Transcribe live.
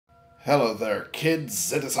Hello there,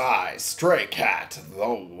 kids. It is I, Stray Cat, the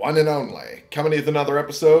one and only, coming with another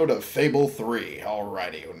episode of Fable 3.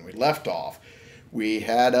 Alrighty, when we left off, we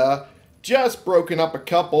had just broken up a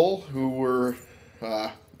couple who were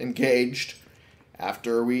engaged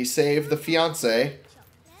after we saved the fiancé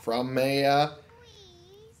from a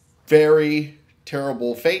very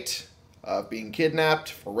terrible fate of being kidnapped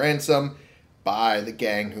for ransom by the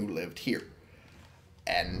gang who lived here.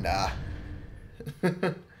 And,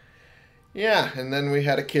 yeah, and then we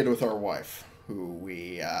had a kid with our wife, who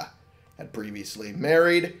we had previously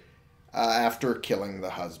married after killing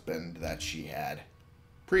the husband that she had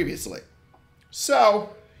previously.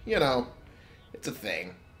 So, you know, it's a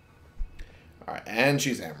thing. Alright, and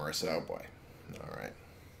she's amorous, oh boy. Alright.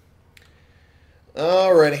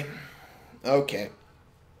 Alrighty. Okay.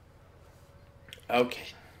 Okay.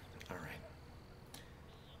 Alright.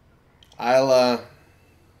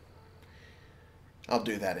 I'll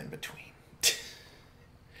do that in between.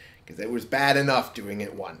 Because it was bad enough doing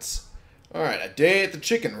it once. Alright, a day at the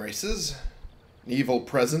chicken races. An evil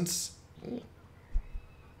presence. Ooh.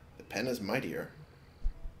 The pen is mightier.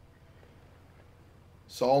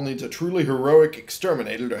 Saul needs a truly heroic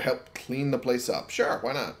exterminator to help clean the place up. Sure,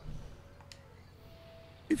 why not?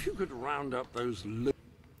 If you could round up those...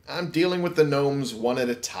 I'm dealing with the gnomes one at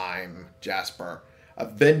a time, Jasper.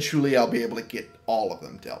 Eventually I'll be able to get all of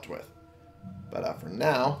them dealt with. But for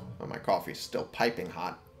now, my coffee's still piping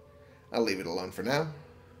hot. I'll leave it alone for now.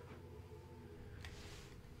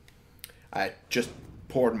 I just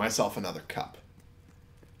poured myself another cup.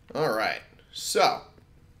 Alright, so.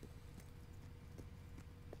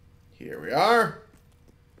 Here we are.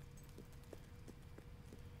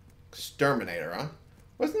 Exterminator, huh?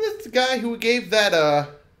 Wasn't this the guy who gave that,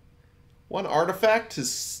 one artifact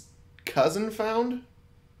his cousin found?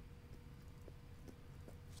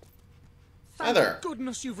 Hi there. Thank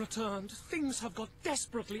goodness you've returned. Things have got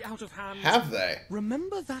desperately out of hand. Have they?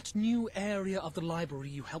 Remember that new area of the library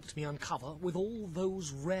you helped me uncover with all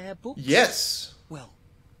those rare books? Yes. Well,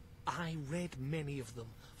 I read many of them,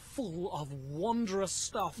 full of wondrous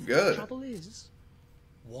stuff. Good. The trouble is,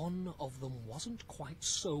 one of them wasn't quite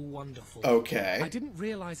so wonderful. Okay. I didn't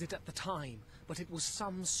realize it at the time, but it was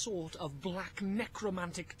some sort of black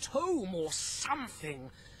necromantic tome or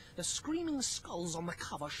something. The screaming skulls on the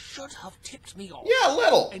cover should have tipped me off. Yeah, a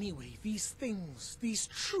little. Anyway, these things, these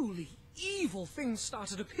truly evil things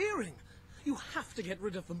started appearing. You have to get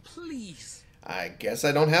rid of them, please. I guess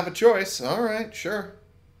I don't have a choice. Alright, sure.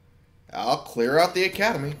 I'll clear out the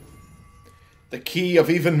academy. The key of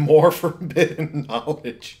even more forbidden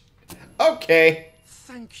knowledge. Okay.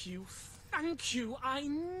 Thank you. Thank you. I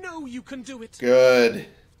know you can do it. Good.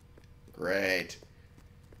 Great.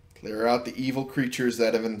 Clear out the evil creatures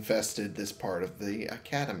that have infested this part of the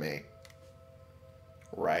academy.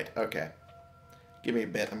 Right, okay. Give me a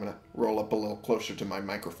bit. I'm going to roll up a little closer to my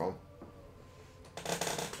microphone.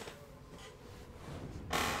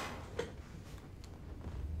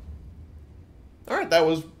 Alright, that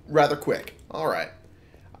was rather quick. Alright.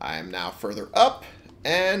 I'm now further up,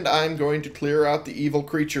 and I'm going to clear out the evil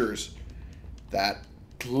creatures that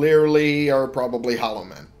clearly are probably hollow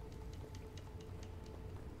men.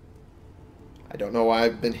 I don't know why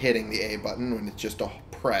I've been hitting the A button when it's just a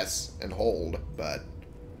press and hold, but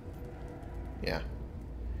yeah.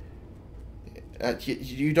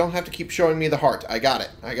 You don't have to keep showing me the heart. I got it.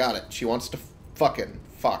 I got it. She wants to fucking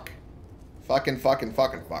fuck. Fucking fuck.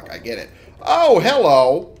 I get it. Oh,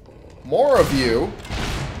 hello. More of you.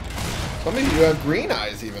 Some of you have green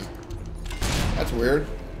eyes even. That's weird.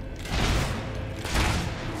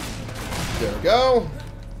 There we go.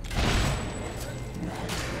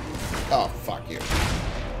 Oh, fuck you.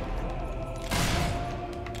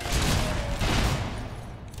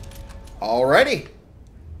 Alrighty.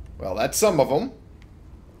 Well, that's some of them.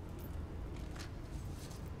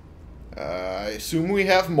 I assume we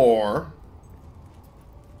have more.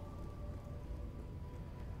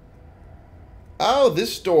 Oh,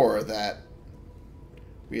 this door that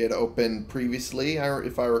we had opened previously,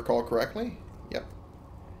 if I recall correctly. Yep.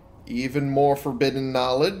 Even more forbidden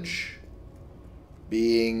knowledge.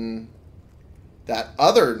 Being that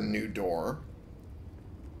other new door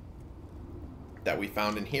that we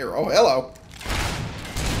found in here. Oh, hello.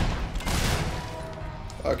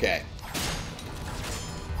 Okay.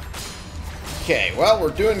 Okay, well, we're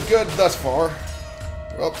doing good thus far.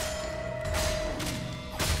 Well,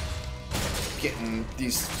 getting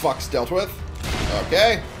these fucks dealt with.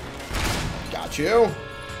 Okay. Got you.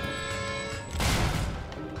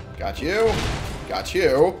 Got you. Got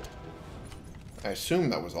you. I assume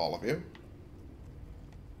that was all of you.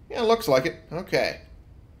 Yeah, looks like it. Okay.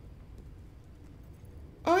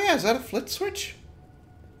 Oh yeah, is that a flit switch?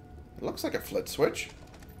 It looks like a flit switch.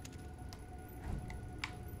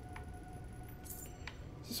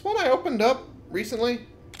 Is this one I opened up recently?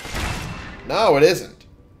 No, it isn't.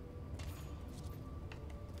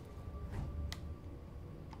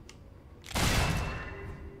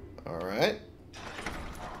 Alright.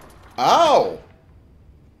 Oh!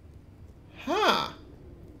 Huh.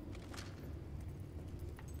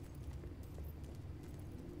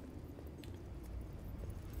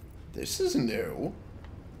 This is new.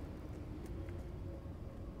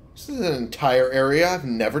 This is an entire area I've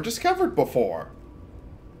never discovered before.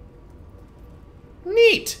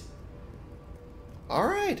 Neat!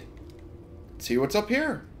 Alright. Let's see what's up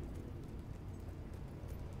here.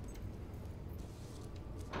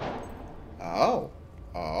 Oh.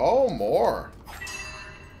 Oh, more.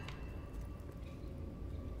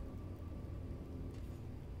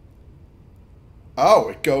 Oh,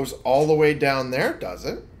 it goes all the way down there, does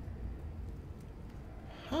it?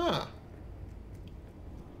 Huh.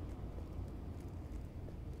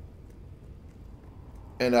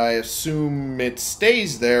 And I assume it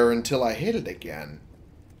stays there until I hit it again.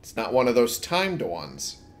 It's not one of those timed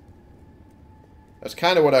ones. That's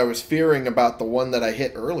kind of what I was fearing about the one that I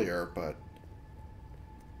hit earlier, but...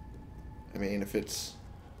 I mean, if it's...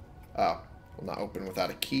 Oh, will not open without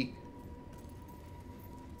a key.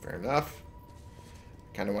 Fair enough.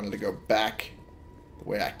 Kind of wanted to go back the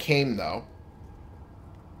way I came, though.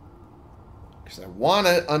 Because I want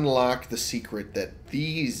to unlock the secret that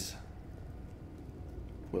these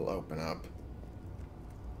will open up.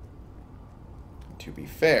 And to be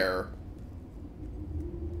fair,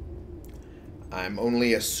 I'm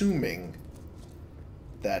only assuming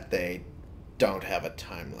that they don't have a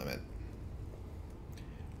time limit.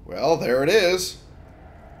 Well, there it is.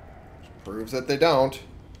 Which proves that they don't.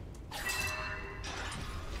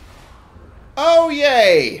 Oh,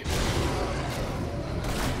 yay!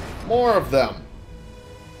 More of them.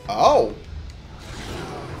 Oh.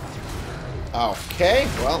 Okay,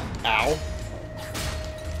 well, ow.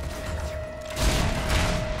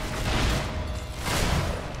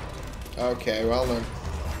 Okay, well then.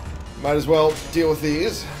 Might as well deal with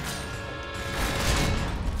these.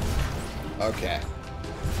 Okay.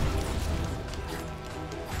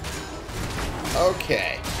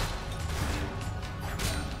 Okay.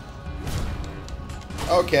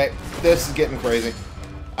 Okay, this is getting crazy.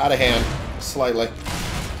 Out of hand. Slightly.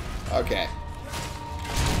 Okay.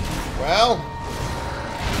 Well.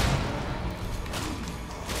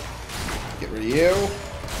 Get rid of you.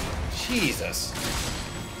 Jesus.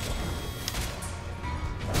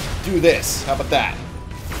 Do this. How about that?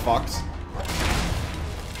 Fucks.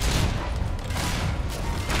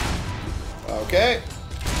 Okay.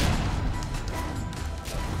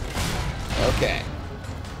 Okay.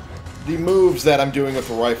 The moves that I'm doing with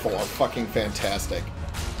the rifle are fucking fantastic.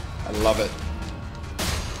 I love it.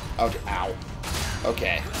 Okay. Ow.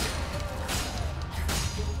 Okay.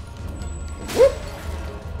 Whoop.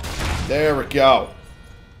 There we go.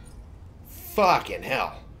 Fucking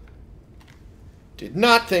hell. Did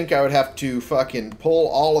not think I would have to fucking pull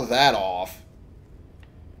all of that off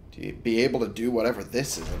to be able to do whatever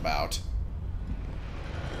this is about.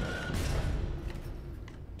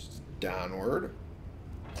 Just downward.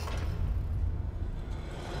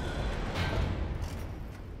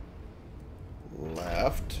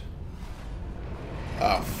 Left.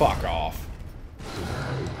 Oh, fuck off.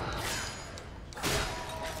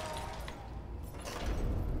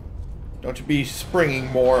 Don't you be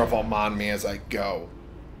springing more of them on me as I go.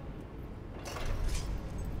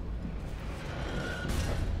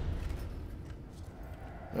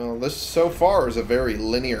 Well, this so far is a very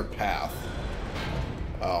linear path.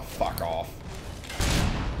 Oh, fuck off.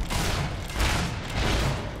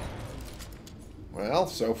 Well,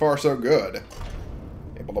 so far so good.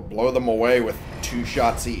 Able to blow them away with 2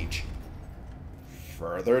 shots each.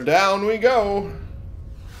 Further down we go.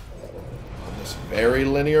 On this very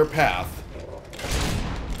linear path.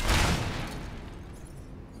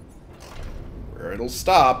 Where it'll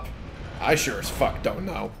stop, I sure as fuck don't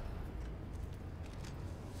know.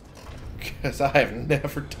 Because I have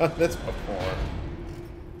never done this before.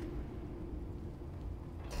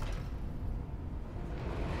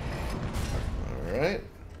 Alright.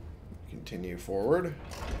 Continue forward.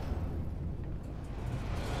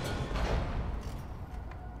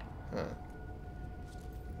 Huh.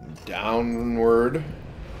 Downward.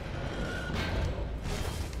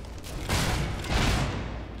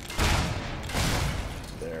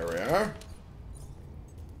 There we are.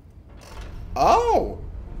 Oh!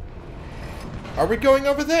 Are we going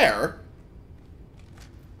over there?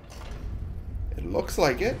 It looks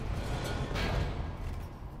like it.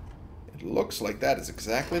 Looks like that is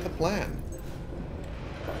exactly the plan.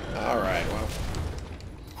 Alright, well.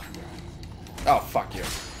 Oh, fuck you.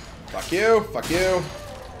 Fuck you, fuck you.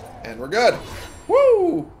 And we're good.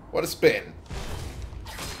 Woo! What a spin.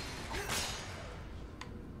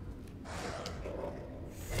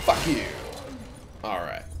 Fuck you.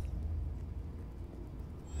 Alright.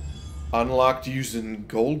 Unlocked using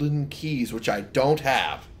golden keys, which I don't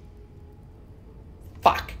have.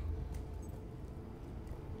 Fuck.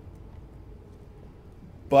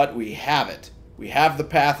 But we have it. We have the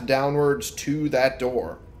path downwards to that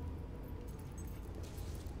door.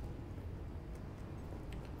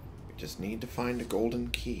 We just need to find a golden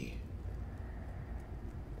key.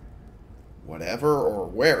 Whatever or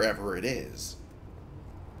wherever it is.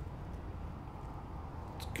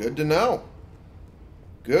 It's good to know.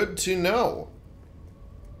 Good to know.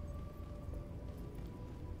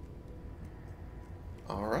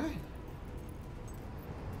 All right.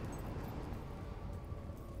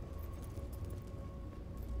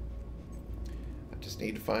 I just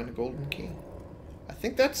need to find a golden key. I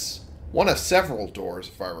think that's one of several doors,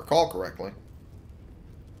 if I recall correctly,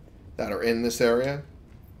 that are in this area.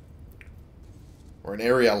 Or an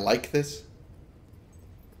area like this.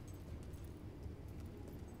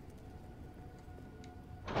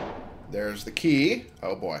 There's the key.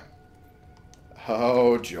 Oh, boy.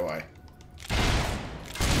 Oh, joy.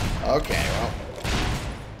 Okay, well.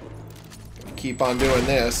 Keep on doing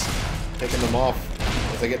this. Picking them off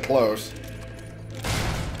as they get close.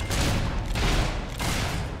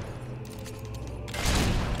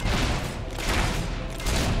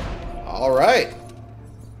 Alright.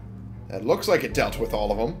 That looks like it dealt with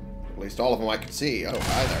all of them. At least all of them I could see. Oh,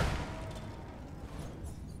 hi there.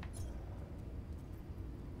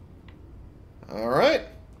 Alright.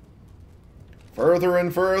 Further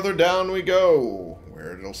and further down we go.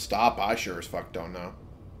 Where it'll stop, I sure as fuck don't know.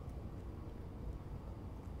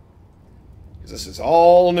 Because this is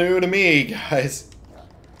all new to me, guys.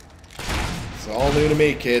 It's all new to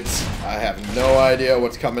me, kids. I have no idea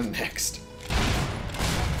what's coming next.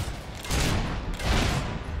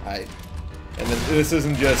 And this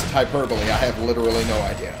isn't just hyperbole. I have literally no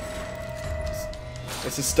idea.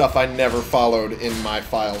 This is stuff I never followed in my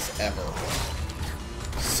files ever.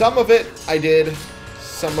 Some of it I did,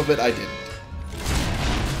 some of it I didn't.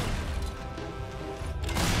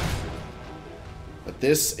 But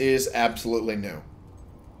this is absolutely new.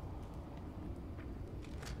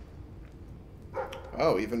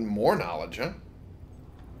 Oh, even more knowledge, huh?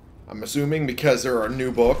 I'm assuming because there are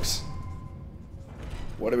new books.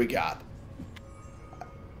 What do we got?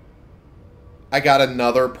 I got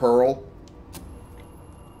another pearl.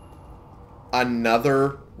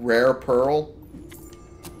 Another rare pearl?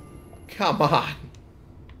 Come on.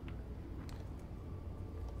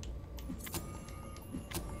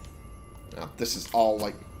 Now, this is all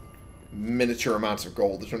like miniature amounts of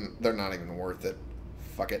gold. They're not even worth it.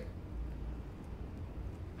 Fuck it.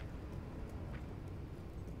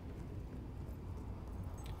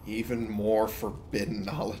 Even more forbidden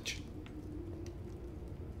knowledge.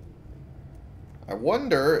 I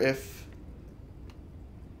wonder if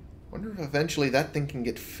eventually that thing can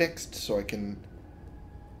get fixed so I can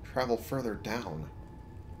travel further down.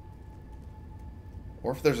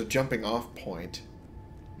 Or if there's a jumping off point.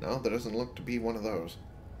 No, there doesn't look to be one of those.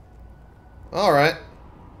 Alright.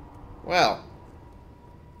 Well.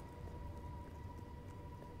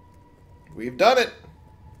 We've done it.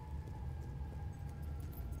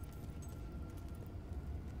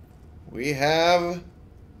 We have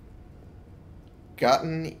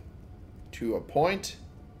gotten to a point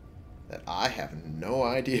that I have no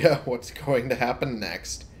idea what's going to happen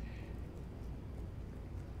next.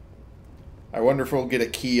 I wonder if we'll get a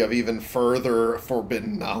key of even further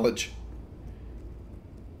forbidden knowledge.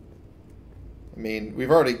 I mean,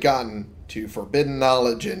 we've already gotten to forbidden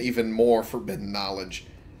knowledge and even more forbidden knowledge.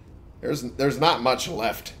 There's not much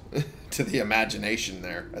left to the imagination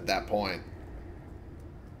there at that point.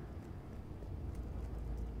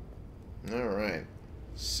 Alright,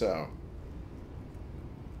 so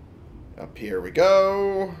up here we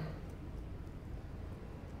go.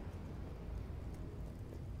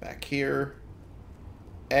 Back here.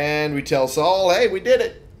 And we tell Saul, hey, we did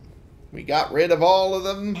it. We got rid of all of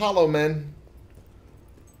them hollow men,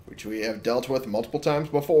 which we have dealt with multiple times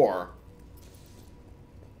before.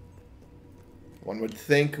 One would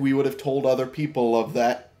think we would have told other people of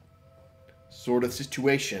that sort of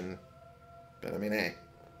situation. But I mean, hey.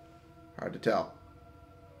 Hard to tell.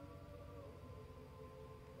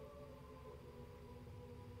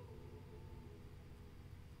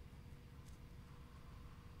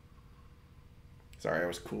 Sorry, I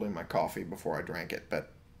was cooling my coffee before I drank it,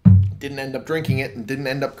 but didn't end up drinking it and didn't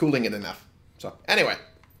end up cooling it enough. So, anyway.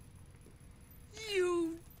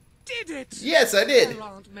 You did it! Yes, I did! There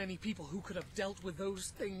aren't many people who could have dealt with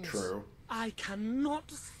those things. True. I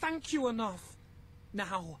cannot thank you enough.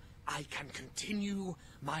 Now, I can continue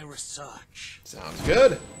my research. Sounds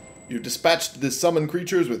good. You dispatched the summoned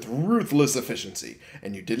creatures with ruthless efficiency,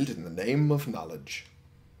 and you did it in the name of knowledge.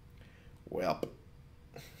 Well,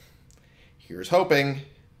 here's hoping.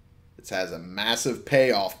 This has a massive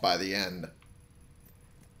payoff by the end.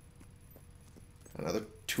 Another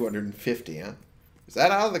 250, huh? Is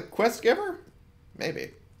that out of the quest giver?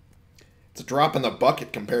 Maybe. It's a drop in the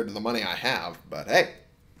bucket compared to the money I have, but hey.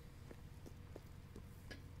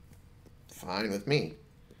 Fine with me.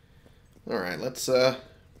 Alright, let's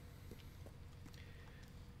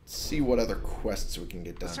see what other quests we can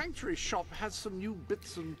get done. The Sanctuary shop has some new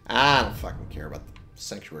bits and... I don't fucking care about the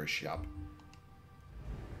Sanctuary shop.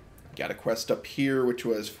 Got a quest up here, which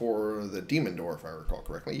was for the Demon Door, if I recall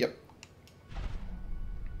correctly. Yep.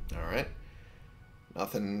 Alright.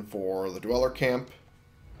 Nothing for the Dweller Camp.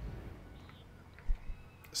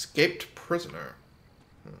 Escaped Prisoner.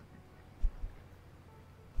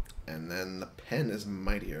 And then the pen is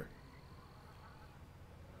mightier.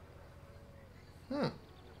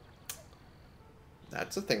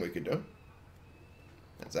 That's a thing we could do.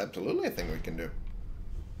 That's absolutely a thing we can do.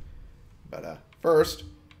 But first,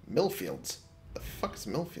 Millfields. The fuck is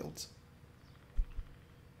Millfields?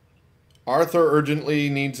 Arthur urgently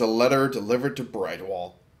needs a letter delivered to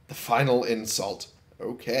Brightwall. The final insult.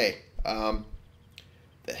 Okay.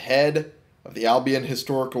 The head of the Albion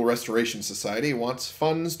Historical Restoration Society wants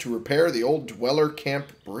funds to repair the old Dweller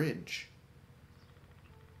Camp Bridge.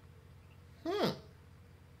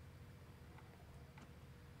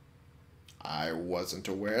 I wasn't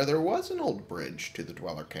aware there was an old bridge to the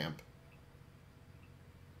Dweller Camp.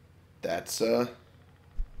 That's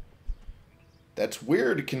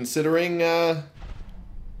weird considering,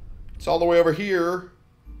 it's all the way over here.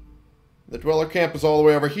 The Dweller Camp is all the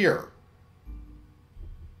way over here.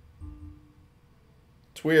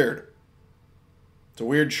 It's weird. It's a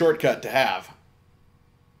weird shortcut to have.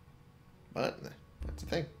 But that's a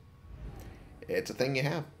thing. It's a thing you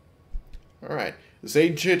have. Alright. This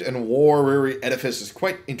ancient and war-weary edifice is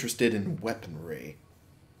quite interested in weaponry.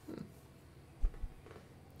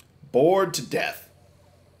 Bored to death.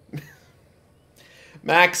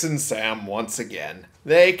 Max and Sam once again.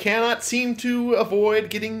 They cannot seem to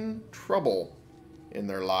avoid getting trouble in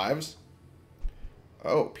their lives.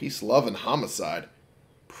 Oh, peace, love, and homicide.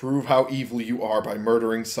 Prove how evil you are by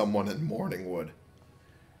murdering someone in Morningwood.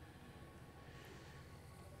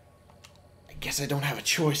 I guess I don't have a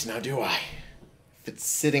choice now, do I? If it's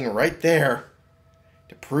sitting right there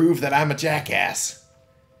to prove that I'm a jackass,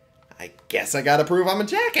 I guess I gotta prove I'm a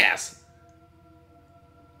jackass.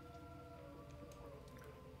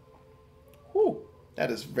 Whew,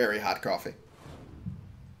 that is very hot coffee.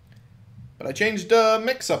 But I changed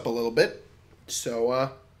mix up a little bit,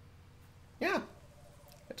 so yeah,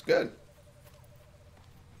 it's good.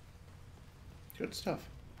 Good stuff.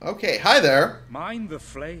 Okay, hi there. Mind the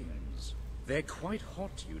flames. They're quite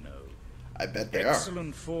hot, you know. I bet they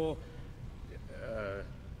Excellent for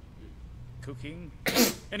cooking.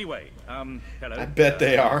 Anyway, hello. I bet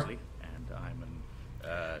they are. Leslie, and I'm an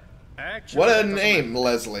actually, What a that doesn't name matter.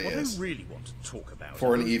 Leslie What is. I really want to talk about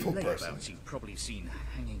For are an those evil layabouts person. you've probably seen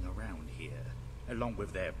hanging around here, along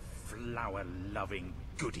with their flower-loving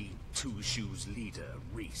goody two-shoes leader,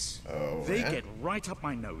 Reese. Oh, they yeah? get right up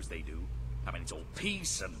my nose, they do. I mean, it's all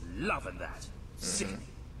peace and love and that. Sickening.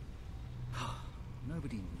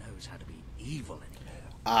 Nobody knows how to be evil anymore.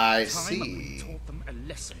 I Time see. taught them a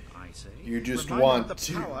lesson, I say. You just Remind want them of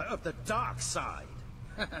to- the power of the dark side.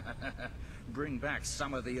 Bring back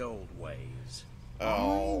some of the old ways.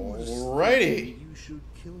 Alrighty. You should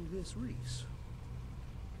kill this Reese.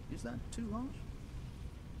 Is that too harsh?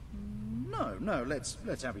 No, let's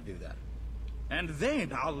have you do that. And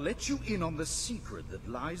then I'll let you in on the secret that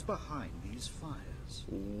lies behind these fires.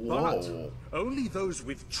 Whoa. But only those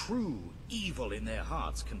with true evil in their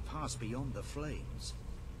hearts can pass beyond the flames.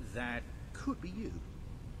 That could be you.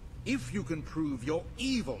 If you can prove your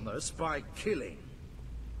evilness by killing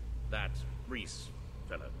that Reese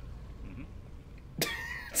fellow.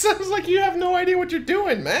 Sounds like you have no idea what you're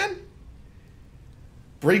doing, man.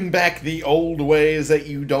 Bring back the old ways that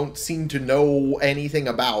you don't seem to know anything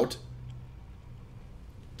about.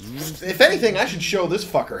 If anything, I should show this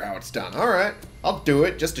fucker how it's done. Alright, I'll do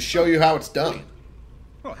it just to show you how it's done.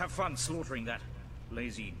 Well, have fun slaughtering that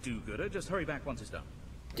lazy do-gooder. Just hurry back once it's done.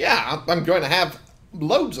 Yeah, I'm going to have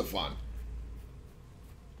loads of fun.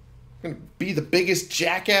 I'm going to be the biggest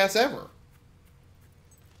jackass ever.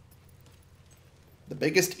 The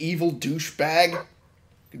biggest evil douchebag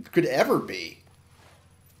could ever be.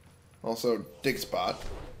 Also, dig spot.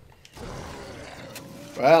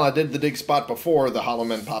 Well, I did the dig spot before the hollow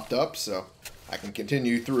men popped up, so I can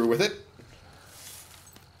continue through with it.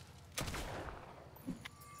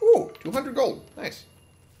 Ooh, 200 gold. Nice.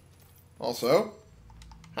 Also,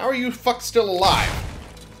 how are you fuck still alive?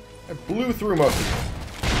 I blew through most of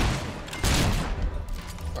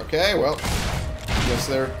you. Okay, well, guess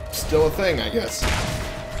they're still a thing, I guess.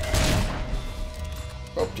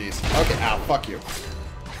 Oh, jeez. Okay, ow, fuck you.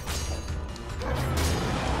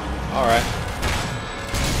 Alright.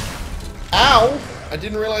 Ow! I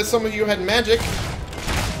didn't realize some of you had magic.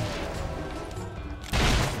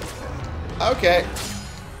 Okay.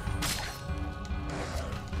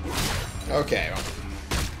 Okay, well,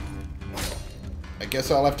 I guess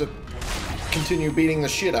I'll have to continue beating the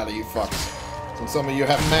shit out of you fucks, since some of you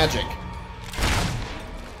have magic.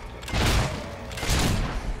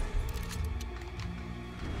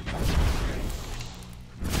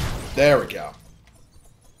 There we go.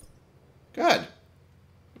 Good.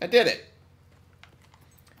 I did it.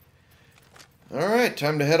 Alright,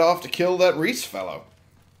 time to head off to kill that Reese fellow.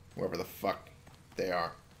 Whoever the fuck they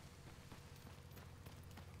are.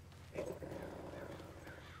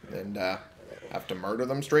 And, have to murder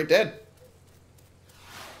them straight dead.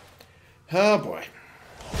 Oh, boy.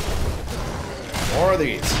 More of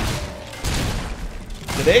these.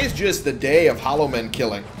 Today's just the day of hollow men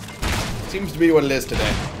killing. Seems to be what it is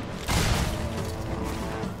today.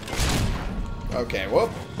 Okay, whoop.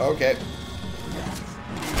 Okay.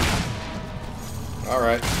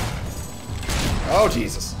 Alright. Oh,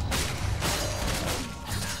 Jesus.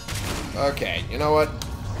 Okay, you know what?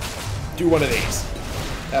 Do one of these.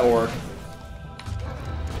 That'll work.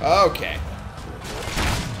 Okay.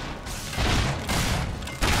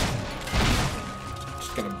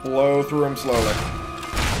 Just gonna blow through them slowly.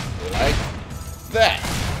 Like that.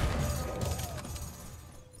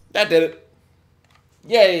 That did it.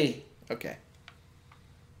 Yay. Okay.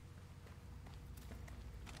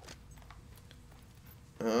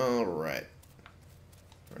 Alright.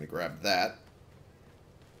 Trying to grab that.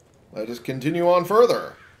 Let us continue on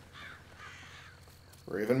further.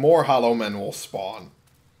 Or even more hollow men will spawn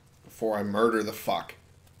before I murder the fuck.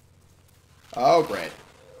 Oh, great.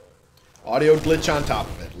 Audio glitch on top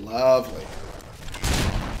of it. Lovely.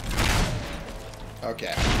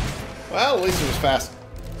 Okay. Well, at least it was fast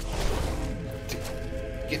to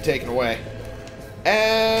get taken away.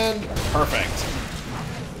 And perfect.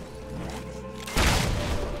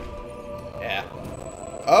 Yeah.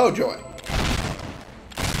 Oh, joy.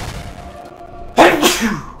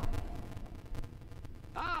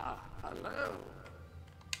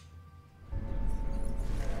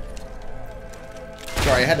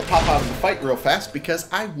 Sorry, I had to pop out of the fight real fast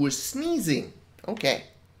because I was sneezing. Okay.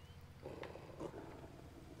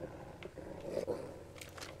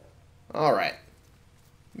 Alright.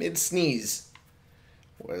 Mid-sneeze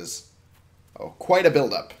was, quite a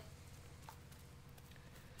build-up.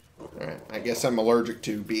 Alright, I guess I'm allergic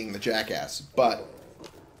to being the jackass, but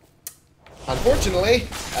unfortunately,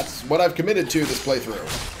 that's what I've committed to this playthrough.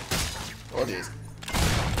 Oh, jeez.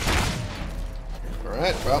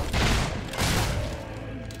 Alright, well.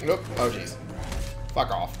 Nope. Oh, jeez. Fuck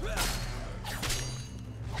off.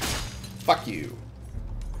 Fuck you.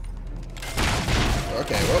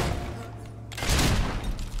 Okay, well.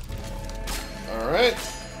 Alright.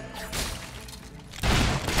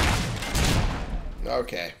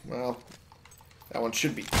 Okay, well. That one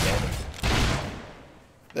should be dead.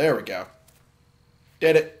 There we go.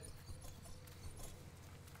 Did it.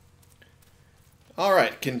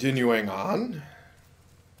 Alright, continuing on.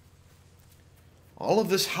 All of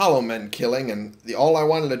this hollow men killing, and all I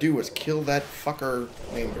wanted to do was kill that fucker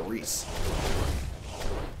named Reese.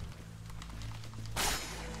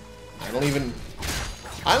 I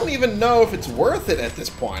don't even know if it's worth it at this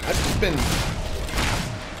point. I've just been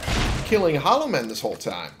killing hollow men this whole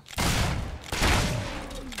time.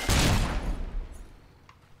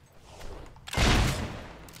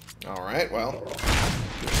 Alright, well,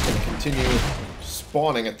 just gonna continue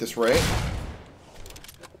spawning at this rate.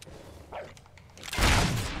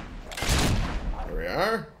 Here we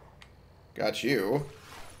are. Got you.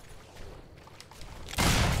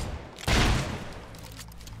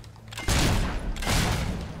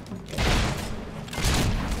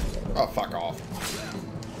 Oh, fuck off.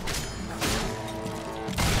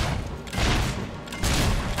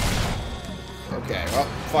 Okay, well,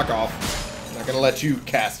 fuck off. I'm not gonna let you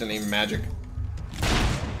cast any magic.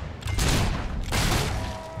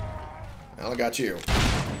 Well, I got you.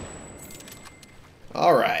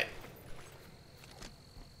 Alright.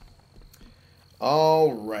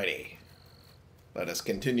 Alrighty. Let us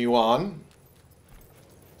continue on.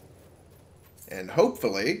 And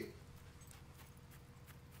hopefully,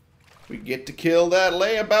 we get to kill that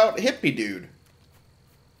layabout hippie dude.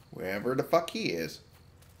 Wherever the fuck he is.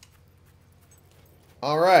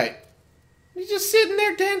 Alright. He's just sitting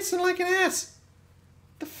there dancing like an ass.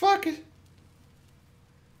 The fuck is...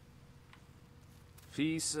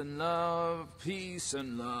 Peace and love,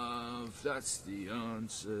 that's the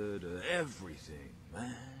answer to everything,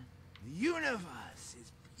 man. The universe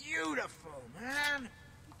is beautiful, man.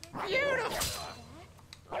 Beautiful.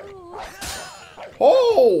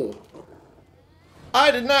 Oh! I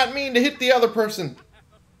did not mean to hit the other person.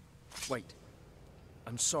 Wait.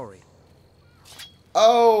 I'm sorry.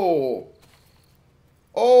 Oh.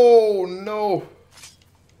 Oh, no.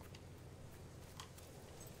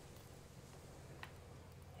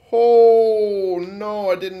 Oh,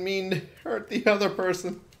 no, I didn't mean to hurt the other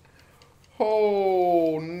person.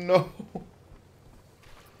 Oh, no.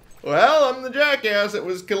 Well, I'm the jackass. It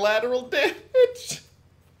was collateral damage.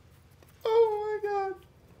 Oh, my God.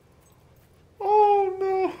 Oh,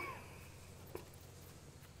 no.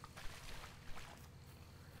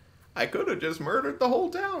 I could have just murdered the whole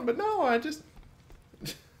town, but no, I just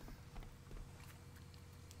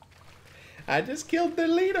killed their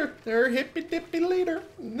leader, their hippy-dippy leader.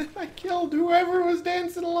 I killed whoever was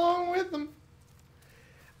dancing along with them.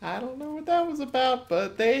 I don't know what that was about,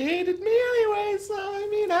 but they hated me anyway, so I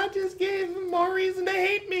mean, I just gave them more reason to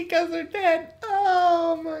hate me because they're dead.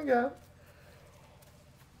 Oh my God.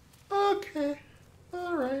 Okay.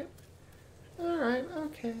 Alright. Alright,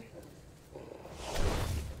 okay.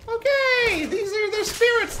 Okay! These are their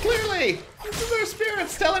spirits, clearly! These are their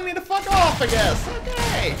spirits telling me to fuck off, I guess.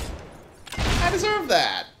 Okay! I deserve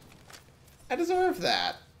that. I deserve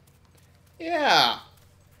that. Yeah.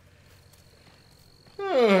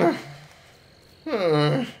 Alright,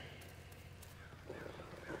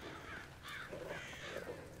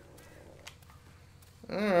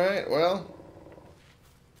 well.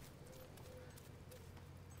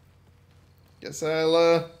 Guess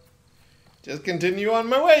I'll, just continue on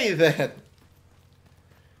my way then.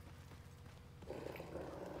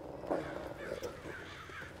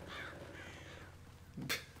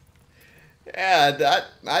 Yeah,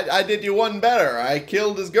 I did you one better. I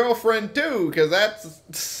killed his girlfriend too, because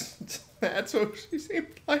that's what she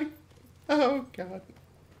seemed like. Oh, God.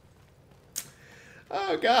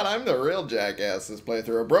 Oh, God, I'm the real jackass this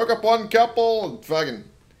playthrough. I broke up one couple and fucking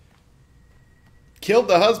killed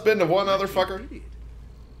the husband of one other fucker.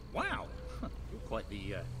 Wow, you're quite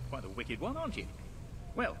the wicked one, aren't you?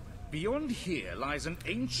 Well, beyond here lies an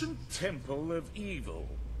ancient temple of evil.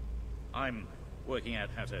 I'm working out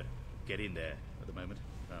how to get in there at the moment.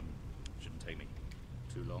 Shouldn't take me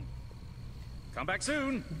too long. Come back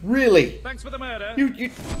soon. Really? Thanks for the murder.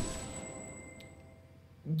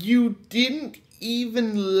 You didn't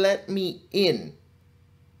even let me in.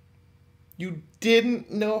 You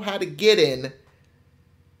didn't know how to get in.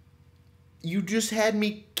 You just had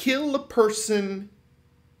me kill a person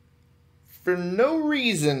for no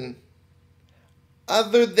reason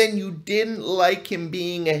other than you didn't like him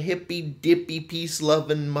being a hippy-dippy,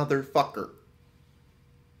 peace-loving motherfucker.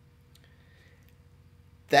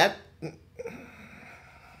 That...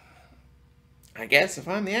 I guess if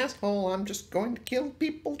I'm the asshole, I'm just going to kill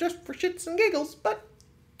people just for shits and giggles, but...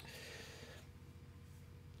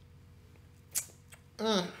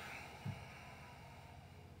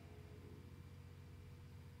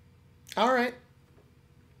 Alright.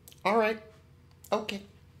 Alright. Okay.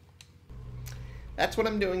 That's what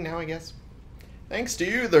I'm doing now, I guess. Thanks to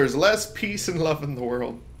you, there's less peace and love in the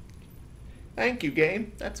world. Thank you,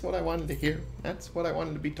 game. That's what I wanted to hear. That's what I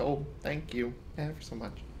wanted to be told. Thank you ever so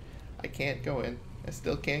much. I can't go in. I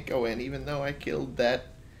still can't go in, even though I killed that...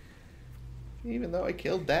 Even though I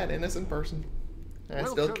killed that innocent person. I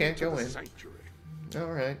still can't go in.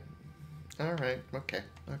 Alright. Alright. Okay.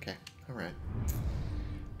 Okay. Alright.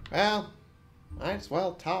 Well, might as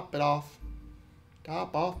well top it off.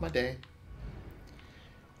 Top off my day.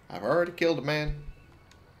 I've already killed a man.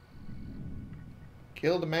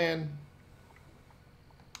 Killed a man.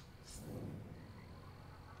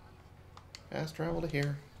 Fast travel to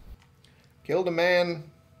here. Killed a man.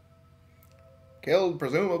 Killed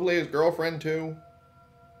presumably his girlfriend too.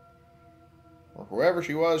 Or whoever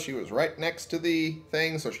she was right next to the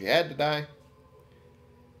thing, so she had to die.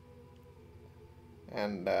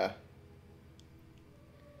 And, I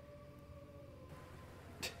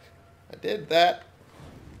did that.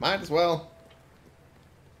 Might as well.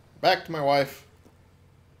 Back to my wife.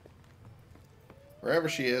 Wherever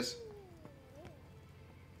she is.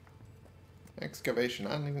 Excavation,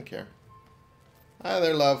 I don't even care. Hi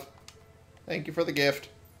there, love. Thank you for the gift.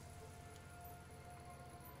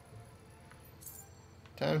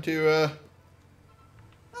 Time to,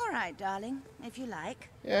 All right, darling, if you like.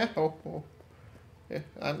 yeah, yeah,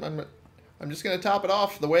 I'm just gonna top it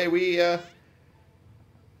off the way we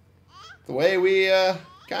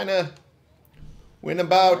kind of went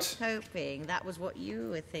about. Hoping that was what you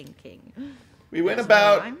were thinking. We went That's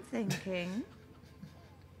about. what I'm thinking.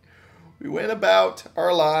 We went about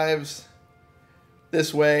our lives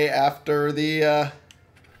this way after the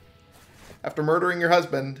after murdering your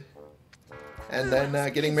husband, and then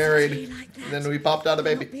getting married, and then we popped out a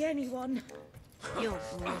baby. Be anyone. You're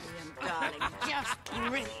brilliant, darling. Just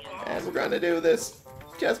brilliant. And we're gonna do this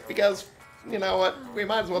just because, you know what? We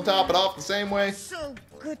might as well top it off the same way. So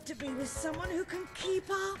good to be with someone who can keep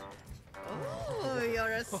up. Oh,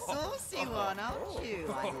 you're a saucy one, aren't you?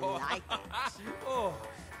 I like it.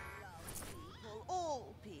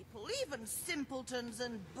 All people, even simpletons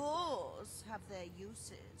and boors, have their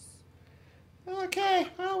uses. Okay,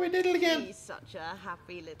 well, we did it again. She's such a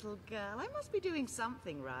happy little girl. I must be doing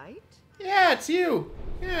something right. Yeah, it's you.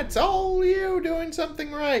 Yeah, it's all you doing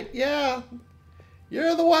something right. Yeah.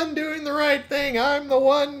 You're the one doing the right thing. I'm the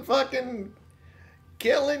one fucking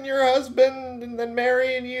killing your husband and then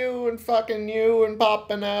marrying you and fucking you and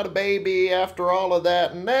popping out a baby after all of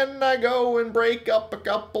that. And then I go and break up a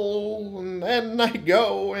couple. And then I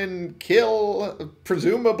go and kill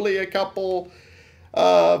presumably a couple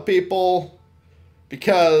people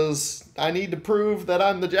because I need to prove that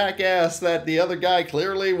I'm the jackass that the other guy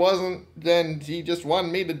clearly wasn't. And he just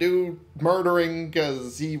wanted me to do murdering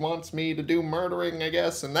because he wants me to do murdering, I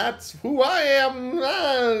guess. And that's who I am.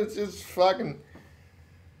 It's just fucking...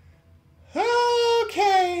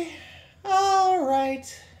 Okay. All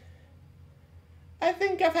right. I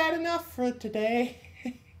think I've had enough for today.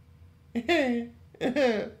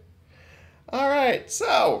 All right.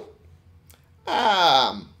 So,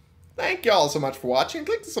 thank y'all so much for watching.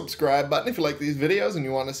 Click the subscribe button if you like these videos and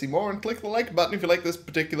you want to see more, and click the like button if you like this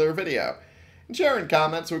particular video. And share in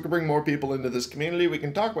comments so we can bring more people into this community. We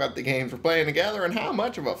can talk about the games we're playing together and how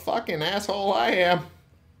much of a fucking asshole I am.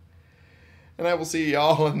 And I will see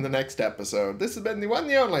y'all in the next episode. This has been the one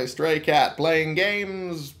and only Stray Cat, playing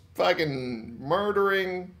games, fucking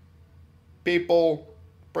murdering people,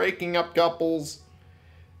 breaking up couples,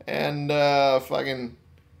 and fucking...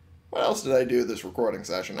 What else did I do this recording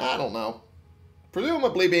session? I don't know.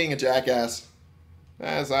 Presumably being a jackass,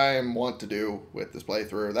 as I am wont to do with this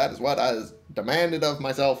playthrough. That is what I demanded of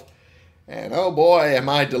myself. And oh boy, am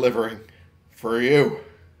I delivering for you.